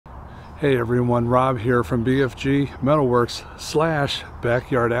Hey everyone, Rob here from BFG Metalworks /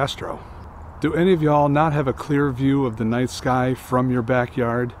 Backyard Astro. Do any of y'all not have a clear view of the night sky from your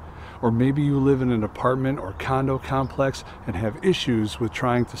backyard? Or maybe you live in an apartment or condo complex and have issues with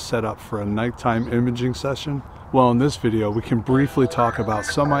trying to set up for a nighttime imaging session? Well, in this video we can briefly talk about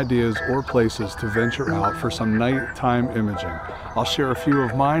some ideas or places to venture out for some nighttime imaging. I'll share a few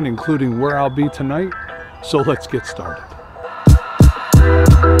of mine, including where I'll be tonight, so let's get started.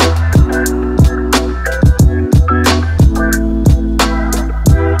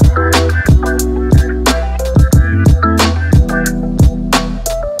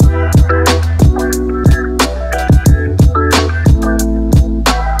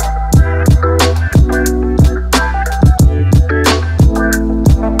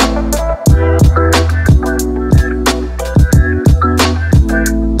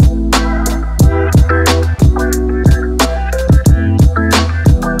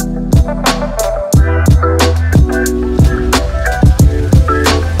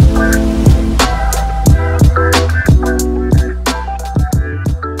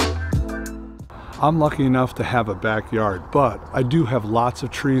 I'm lucky enough to have a backyard, but I do have lots of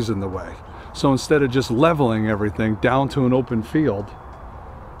trees in the way. So instead of just leveling everything down to an open field,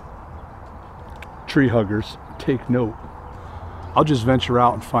 tree huggers, take note. I'll just venture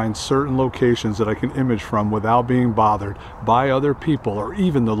out and find certain locations that I can image from without being bothered by other people or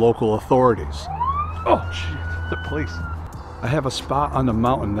even the local authorities. Oh shit, the police. I have a spot on the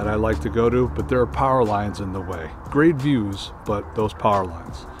mountain that I like to go to, but there are power lines in the way. Great views, but those power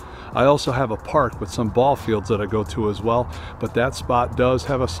lines. I also have a park with some ball fields that I go to as well, but that spot does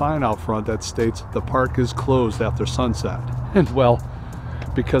have a sign out front that states the park is closed after sunset. And well,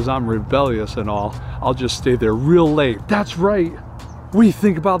 because I'm rebellious and all, I'll just stay there real late. That's right! What do you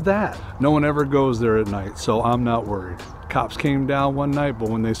think about that? No one ever goes there at night, so I'm not worried. Cops came down one night, but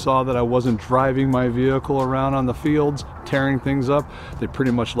when they saw that I wasn't driving my vehicle around on the fields, tearing things up, they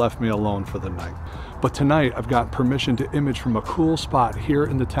pretty much left me alone for the night. But tonight, I've got permission to image from a cool spot here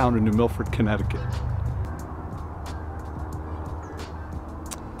in the town of New Milford, Connecticut.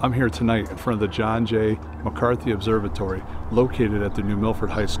 I'm here tonight in front of the John J. McCarthy Observatory, located at the New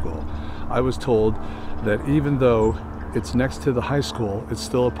Milford High School. I was told that even though it's next to the high school, it's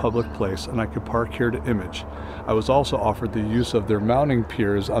still a public place and I could park here to image. I was also offered the use of their mounting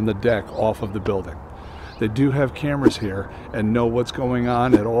piers on the deck off of the building. They do have cameras here and know what's going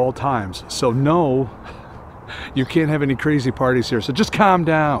on at all times. So no, you can't have any crazy parties here, so just calm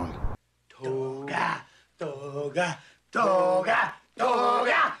down. Toga, toga, toga,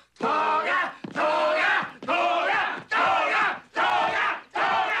 toga, toga, toga, toga, toga, toga, toga.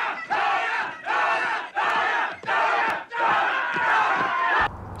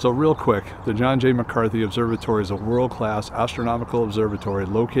 So real quick, the John J. McCarthy Observatory is a world-class astronomical observatory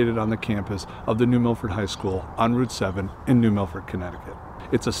located on the campus of the New Milford High School on Route 7 in New Milford, Connecticut.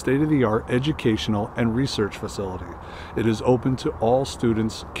 It's a state-of-the-art educational and research facility. It is open to all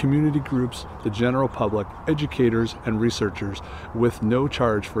students, community groups, the general public, educators, and researchers with no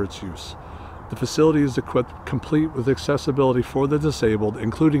charge for its use. The facility is equipped complete with accessibility for the disabled,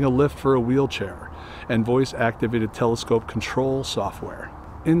 including a lift for a wheelchair and voice-activated telescope control software.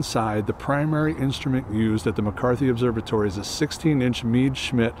 Inside, the primary instrument used at the McCarthy Observatory is a 16-inch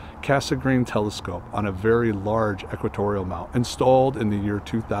Meade-Schmidt Cassegrain telescope on a very large equatorial mount, installed in the year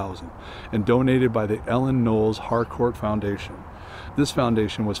 2000 and donated by the Knowles Harcourt Foundation. This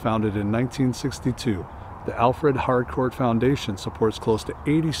foundation was founded in 1962. The Alfred Harcourt Foundation supports close to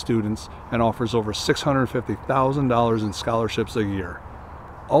 80 students and offers over $650,000 in scholarships a year.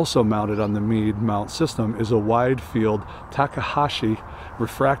 Also mounted on the Meade mount system is a wide-field Takahashi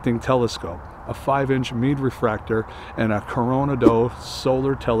refracting telescope, a 5-inch Meade refractor, and a Coronado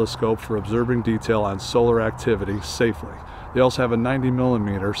solar telescope for observing detail on solar activity safely. They also have a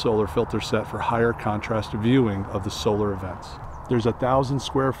 90mm solar filter set for higher contrast viewing of the solar events. There's a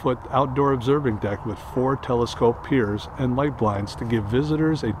 1,000-square-foot outdoor observing deck with 4 telescope piers and light blinds to give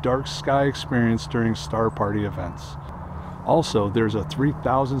visitors a dark sky experience during star party events. Also, there's a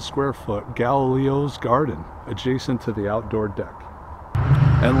 3,000-square-foot Galileo's Garden adjacent to the outdoor deck.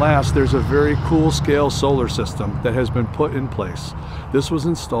 And last, there's a very cool scale solar system that has been put in place. This was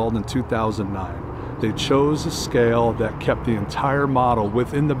installed in 2009. They chose a scale that kept the entire model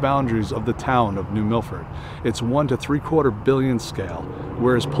within the boundaries of the town of New Milford. It's 1 to 3/4 billion scale,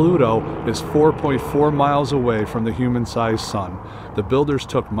 whereas Pluto is 4.4 miles away from the human-sized sun. The builders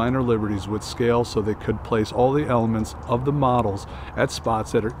took minor liberties with scale so they could place all the elements of the models at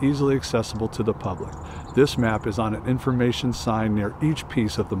spots that are easily accessible to the public. This map is on an information sign near each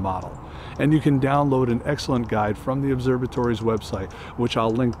piece of the model. And you can download an excellent guide from the observatory's website, which I'll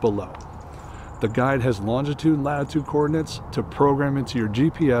link below. The guide has longitude and latitude coordinates to program into your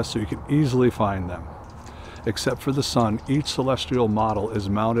GPS so you can easily find them. Except for the sun, each celestial model is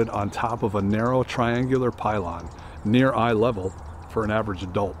mounted on top of a narrow triangular pylon near eye level for an average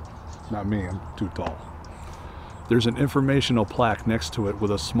adult. Not me, I'm too tall. There's an informational plaque next to it with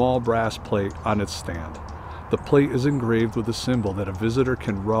a small brass plate on its stand. The plate is engraved with a symbol that a visitor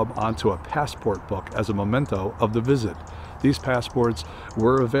can rub onto a passport book as a memento of the visit. These passports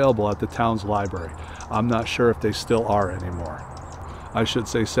were available at the town's library. I'm not sure if they still are anymore. I should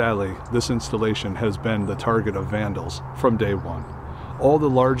say, sadly, this installation has been the target of vandals from day one. All the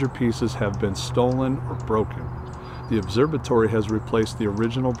larger pieces have been stolen or broken. The observatory has replaced the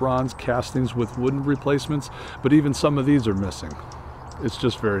original bronze castings with wooden replacements, but even some of these are missing. It's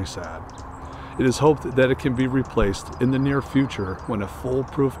just very sad. It is hoped that it can be replaced in the near future when a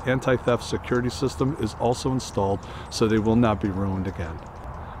foolproof anti-theft security system is also installed so they will not be ruined again.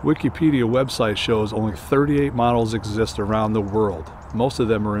 Wikipedia website shows only 38 models exist around the world. Most of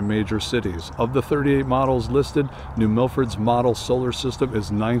them are in major cities. Of the 38 models listed, New Milford's model solar system is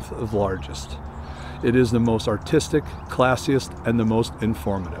 9th largest. It is the most artistic, classiest, and the most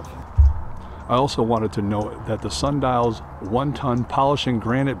informative. I also wanted to note that the sundial's 1-ton polishing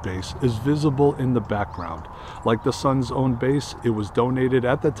granite base is visible in the background. Like the sun's own base, it was donated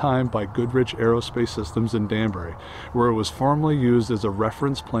at the time by Goodrich Aerospace Systems in Danbury, where it was formerly used as a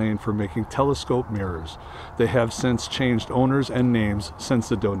reference plane for making telescope mirrors. They have since changed owners and names since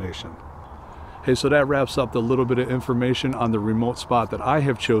the donation. Hey, so that wraps up the little bit of information on the remote spot that I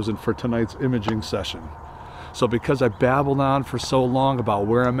have chosen for tonight's imaging session. So because I babbled on for so long about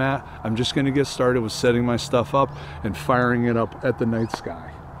where I'm at, I'm just going to get started with setting my stuff up and firing it up at the night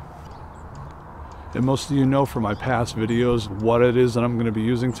sky. And most of you know from my past videos what it is that I'm going to be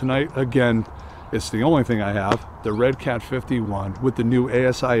using tonight. Again, it's the only thing I have, the Redcat 51 with the new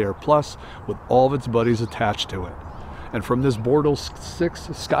ASIAIR Plus with all of its buddies attached to it. And from this Bordeaux 6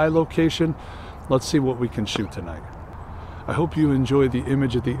 sky location, let's see what we can shoot tonight. I hope you enjoyed the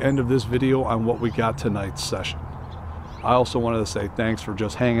image at the end of this video on what we got tonight's session. I also wanted to say thanks for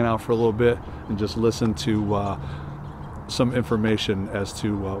just hanging out for a little bit and just listen to some information as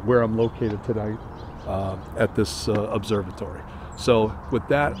to where I'm located tonight at this observatory. So with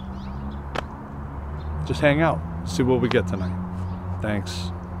that, just hang out, see what we get tonight. Thanks.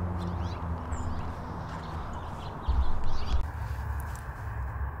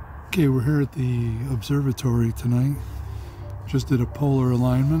 Okay, we're here at the observatory tonight. Just did a polar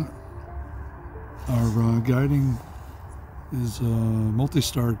alignment. Our guiding is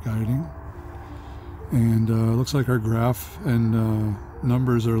multi-star guiding, and looks like our graph and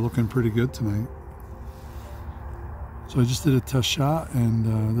numbers are looking pretty good tonight. So I just did a test shot,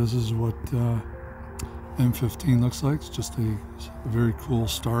 and this is what M15 looks like. It's just a very cool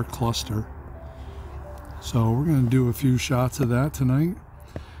star cluster. So we're going to do a few shots of that tonight,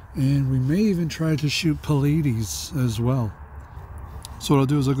 and we may even try to shoot Pleiades as well. So what I'll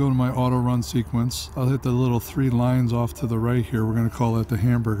do is I'll go to my auto run sequence. I'll hit the little 3 lines off to the right here. We're going to call that the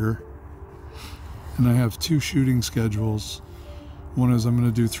hamburger. And I have 2 shooting schedules. One is I'm going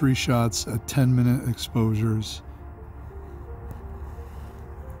to do 3 shots at 10-minute exposures.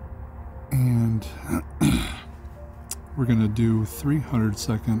 And we're going to do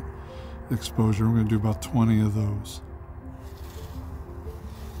 300-second exposure. We're going to do about 20 of those.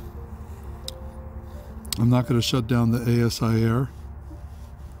 I'm not going to shut down the ASIAIR.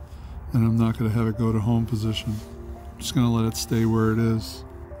 And I'm not going to have it go to home position. I'm just going to let it stay where it is.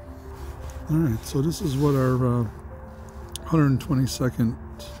 Alright, so this is what our 120-second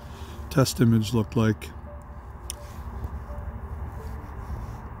test image looked like.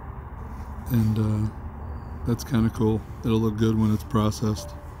 And that's kind of cool. It'll look good when it's processed.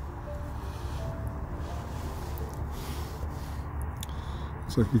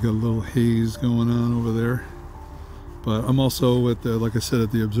 Looks like we got a little haze going on over there. But I'm also at the, like I said,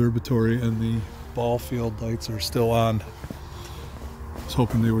 at the observatory, and the ball field lights are still on. I was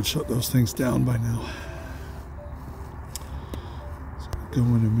hoping they would shut those things down by now. So go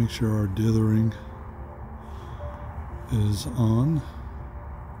in and make sure our dithering is on.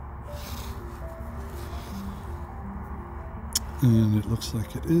 And it looks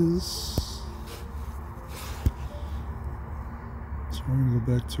like it is. So we're going to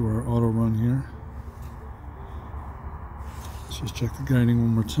go back to our auto run here. Just check the guiding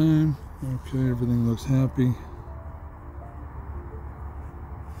one more time. Okay, everything looks happy.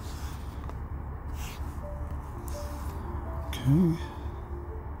 Okay.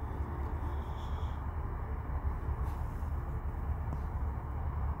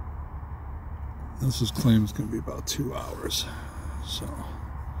 This is claimed it's going to be about 2 hours. So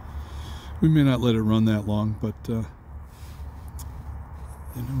We may not let it run that long, but you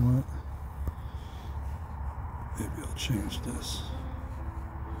know what? Maybe I'll change this.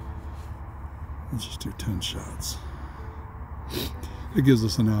 Let's just do 10 shots. It gives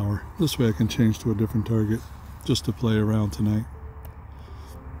us an hour. This way I can change to a different target just to play around tonight.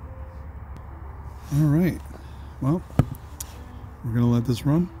 All right, well, we're gonna let this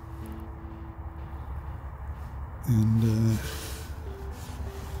run. And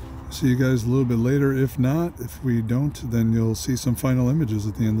see you guys a little bit later. If not, if we don't, then you'll see some final images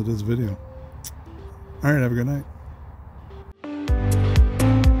at the end of this video. All right, have a good night.